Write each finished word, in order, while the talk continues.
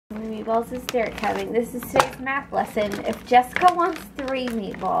many meatballs is Derek having? This is today's math lesson. If Jessica wants 3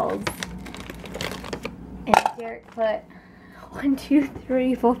 meatballs, and Derek put 1, 2,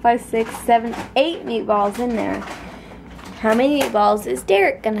 3, 4, 5, 6, 7, 8 meatballs in there, how many meatballs is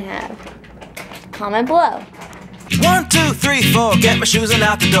Derek gonna have? Comment below. 1, 2, 3, 4, get my shoes and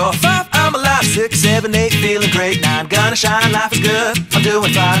out the door. 5, I'm alive. 6, 7, 8, feeling great. 9, gonna shine, life is good. I'm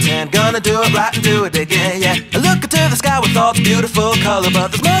doing fine. 10, gonna do it right and do it again, yeah. I look into the sky with all the beautiful color,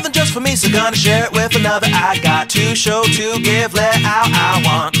 but there's more than just for me, so gonna share it with another. I got to show, to give, let out. I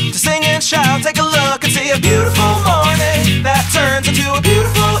want to sing and shout. Take a look and see a beautiful morning that turns into a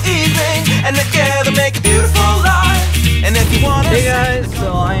beautiful evening, and together make a beautiful life. And if you wanna. Hey guys,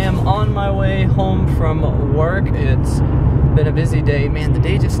 so I am on my way home from work. It's been a busy day. Man, the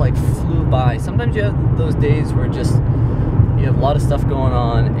day just like flew by. Sometimes you have those days where just you have a lot of stuff going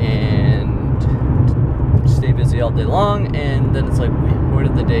on and you stay busy all day long, and then it's like, where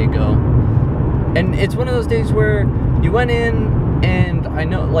did the day go? And it's one of those days where you went in and I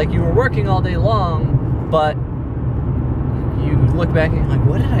know like you were working all day long, but you look back and you're like,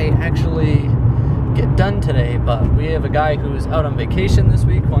 what did I actually get done today? But we have a guy who's out on vacation this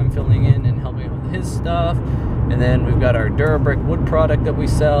week who I'm filling in and helping out with his stuff, and then we've got our Durabrick wood product that we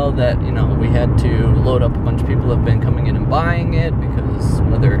sell that, you know, we had to load up. A bunch of people have been coming in and buying it because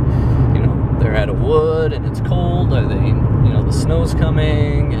whether, you know, they're out of wood and it's cold, or they, you know, the snow's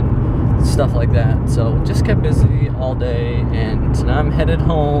coming and stuff like that. So just kept busy all day, and now I'm headed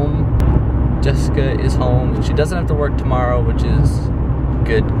home. Jessica is home and she doesn't have to work tomorrow, which is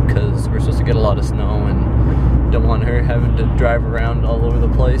good because we're supposed to get a lot of snow and don't want her having to drive around all over the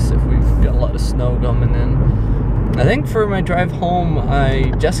place if we've got a lot of snow coming in. I think for my drive home,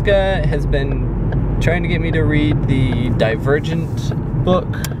 Jessica has been trying to get me to read the Divergent book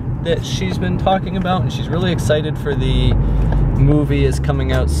that she's been talking about, and she's really excited for the movie is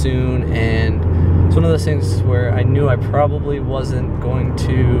coming out soon, and it's one of those things where I knew I probably wasn't going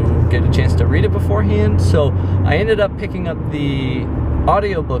to get a chance to read it beforehand, so I ended up picking up the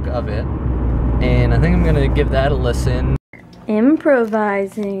audiobook of it, and I think I'm gonna give that a listen.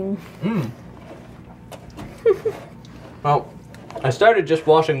 Improvising. Well, I started just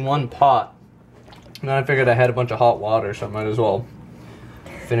washing one pot, and then I figured I had a bunch of hot water, so I might as well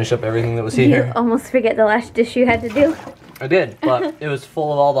finish up everything that was here. You almost forget the last dish you had to do. I did, but it was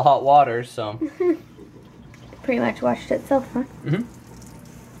full of all the hot water, so. Pretty much washed itself, huh? Mm-hmm.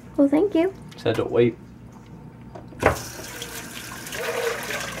 Well, thank you. Just had to wait.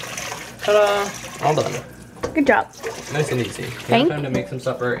 Ta-da! All done. Good job. Nice and easy. Thank Time to make some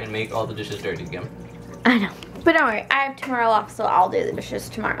supper and make all the dishes dirty again. I know. But don't worry, I have tomorrow off, so I'll do the dishes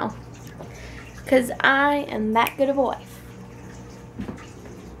tomorrow. Because I am that good of a wife.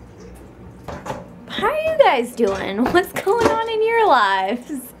 How are you guys doing? What's going on in your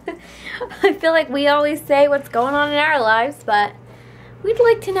lives? I feel like we always say what's going on in our lives, but we'd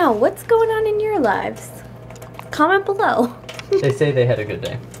like to know what's going on in your lives. Comment below. They say they had a good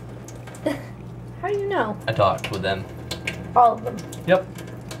day. How do you know? I talked with them. All of them. Yep.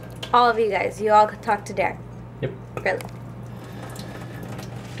 All of you guys. You all could talk to Derek. Yep. Really.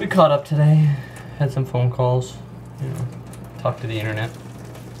 We caught up today. Had some phone calls. You know, talked to the internet.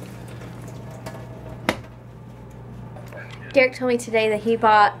 Derek told me today that he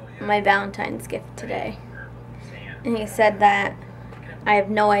bought my Valentine's gift today. And he said that I have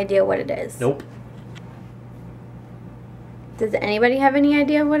no idea what it is. Nope. Does anybody have any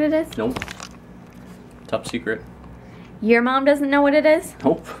idea what it is? Nope. Top secret. Your mom doesn't know what it is?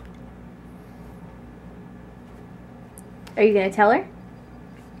 Nope. Are you going to tell her?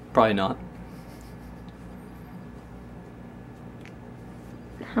 Probably not.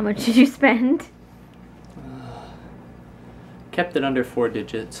 How much did you spend? Kept it under 4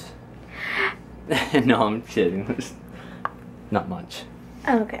 digits. No, I'm kidding. Not much.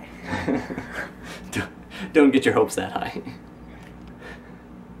 Okay. Don't get your hopes that high.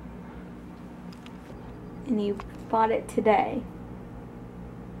 And you bought it today.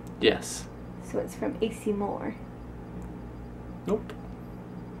 Yes. So it's from AC Moore. Nope.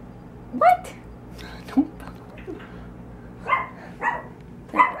 What? Nope.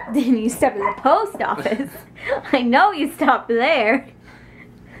 Then you stopped at the post office. I know you stopped there.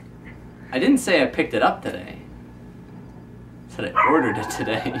 I didn't say I picked it up today. I said I ordered it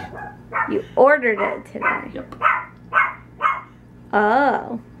today. You ordered it today. Yep.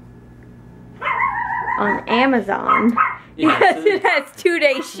 Oh. On Amazon. Yeah, Yes, so- it has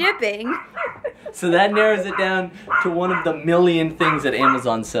 2-day shipping. So that narrows it down to one of the million things that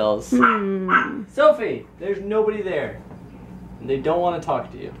Amazon sells. Sophie, there's nobody there. And they don't want to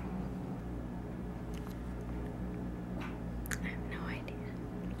talk to you. I have no idea.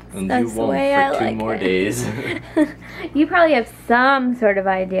 And That's you the won't way for I two like more it. days. You probably have some sort of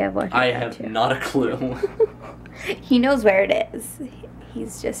idea of what he's I up have to. not a clue. He knows where it is.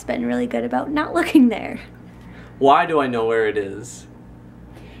 He's just been really good about not looking there. Why do I know where it is?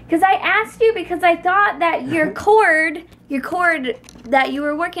 Because I asked you because I thought that your cord that you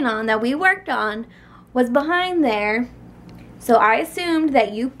were working on, that we worked on, was behind there. So I assumed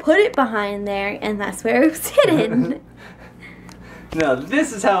that you put it behind there and that's where it was hidden. No,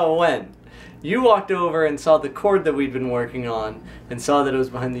 this is how it went. You walked over and saw the cord that we'd been working on and saw that it was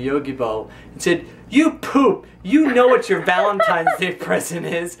behind the Yogi Bow and said, "You poop! You know what your Valentine's Day present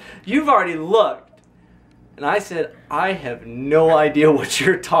is. You've already looked." And I said, "I have no idea what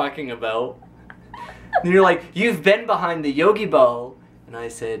you're talking about." And you're like, "You've been behind the Yogi Bow." And I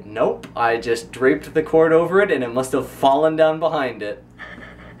said, "Nope, I just draped the cord over it and it must have fallen down behind it."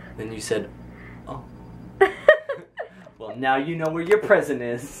 Then you said, "Oh." Well, now you know where your present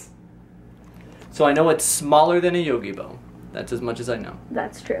is. So I know it's smaller than a Yogi Bow. That's as much as I know.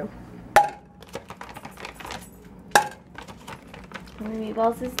 That's true. How many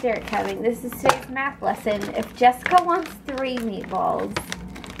meatballs is Derek having? This is today's math lesson. If Jessica wants 3 meatballs,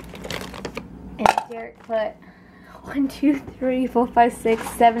 and Derek put 1, 2, 3, 4, 5, 6,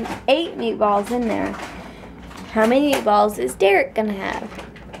 7, 8 meatballs in there, how many meatballs is Derek gonna have?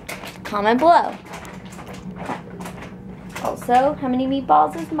 Comment below. Also, how many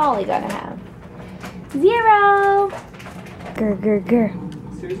meatballs is Molly gonna have? 0! Grr, grr,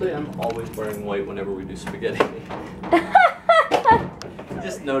 grr. Seriously, I'm always wearing white whenever we do spaghetti.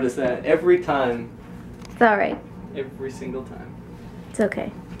 Just notice that every time. It's alright. Every single time. It's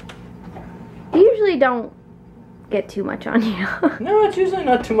okay. You usually don't get too much on you. No, it's usually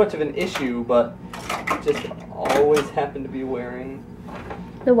not too much of an issue, but just always happen to be wearing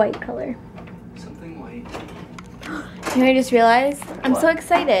The white color. something white. You know, I just realized? I'm What? so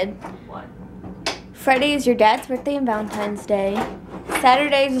excited. What? Friday is your dad's birthday and Valentine's Day.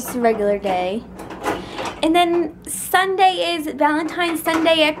 Saturday is just a regular day. And then Sunday is Valentine's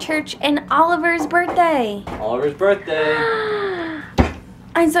Sunday at church and Oliver's birthday. Oliver's birthday.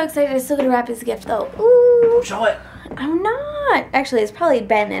 I'm so excited. I'm still going to wrap his gift though. Ooh. Show it. I'm not. Actually, it's probably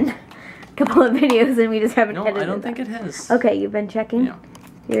been in a couple of videos and we just haven't No, edited I don't them. think it has. Okay, you've been checking? Yeah.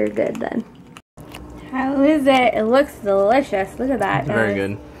 You're good then. How is it? It looks delicious. Look at that, guys. Very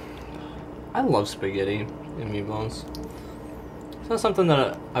good. I love spaghetti and meatballs. It's not something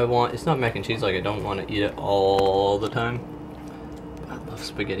that I want. It's not mac and cheese. Like, I don't want to eat it all the time. But I love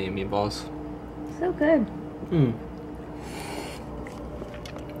spaghetti and meatballs. So good. Mm.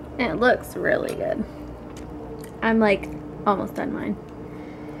 And it looks really good. I'm like almost done mine.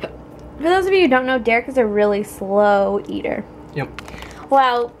 For those of you who don't know, Derek is a really slow eater. Yep.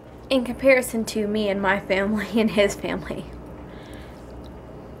 Well, in comparison to me and my family and his family.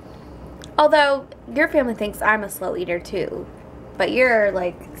 Although, your family thinks I'm a slow eater too. But you're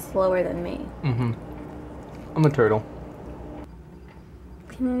like slower than me. Mm-hmm. I'm a turtle.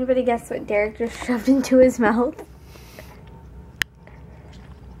 Can anybody guess what Derek just shoved into his mouth?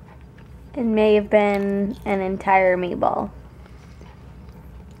 It may have been an entire meatball.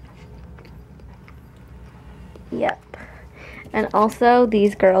 Yep. And also,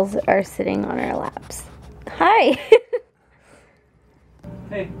 these girls are sitting on our laps. Hi!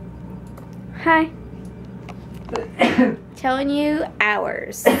 Hey. Hi. Telling you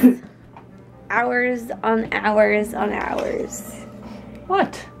hours. Hours on hours on hours.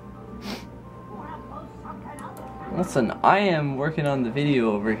 What? Listen, I am working on the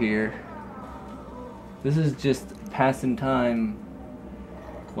video over here. This is just passing time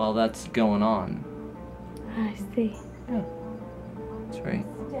while that's going on. I see. Yeah. That's right.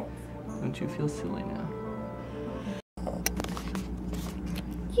 Don't you feel silly now?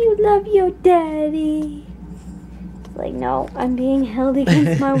 You love your daddy. It's like, no, I'm being held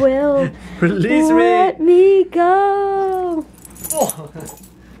against my will. Release Let me go. Oh.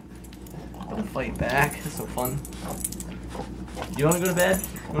 Don't fight back. That's so fun. You want to go to bed?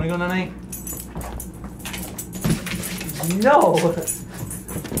 You want to go tonight? No.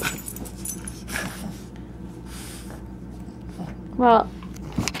 Well,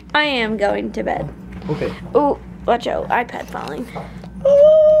 I am going to bed. Okay. Oh, watch out, iPad falling.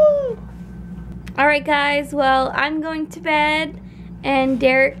 Ooh. All right, guys. Well, I'm going to bed, and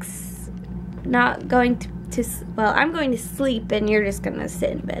Derek's not going to. Well, I'm going to sleep, and you're just gonna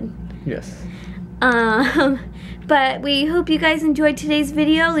sit in bed. Yes. But we hope you guys enjoyed today's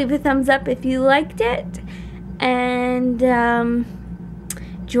video. Leave a thumbs up if you liked it, and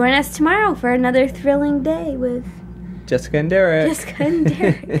join us tomorrow for another thrilling day with Jessica and Derek. Jessica and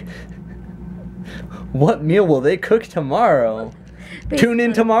Derek. What meal will they cook tomorrow? Tune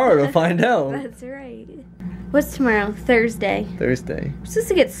in tomorrow to find out. That's right. What's tomorrow? Thursday. Thursday. We're supposed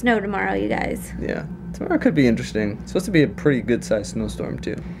to get snow tomorrow, you guys. Yeah. Tomorrow could be interesting. It's supposed to be a pretty good-sized snowstorm,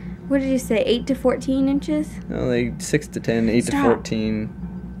 too. What did you say, 8 to 14 inches? No, like 6 to 10, 8 Stop. to 14.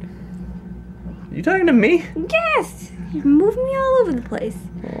 You talking to me? Yes! You're moving me all over the place.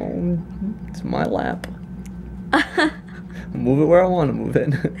 Oh, it's my lap. Move it where I want to move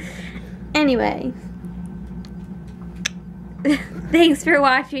it. Anyway. Thanks for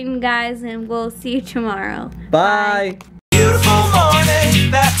watching, guys, and we'll see you tomorrow. Bye. Beautiful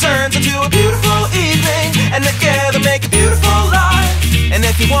morning that turns into a beautiful evening, and together make a beautiful life. And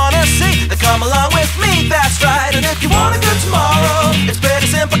if you wanna see, then come along with me, that's right. And if you want a good tomorrow, it's pretty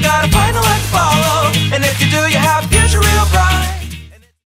simple, gotta find a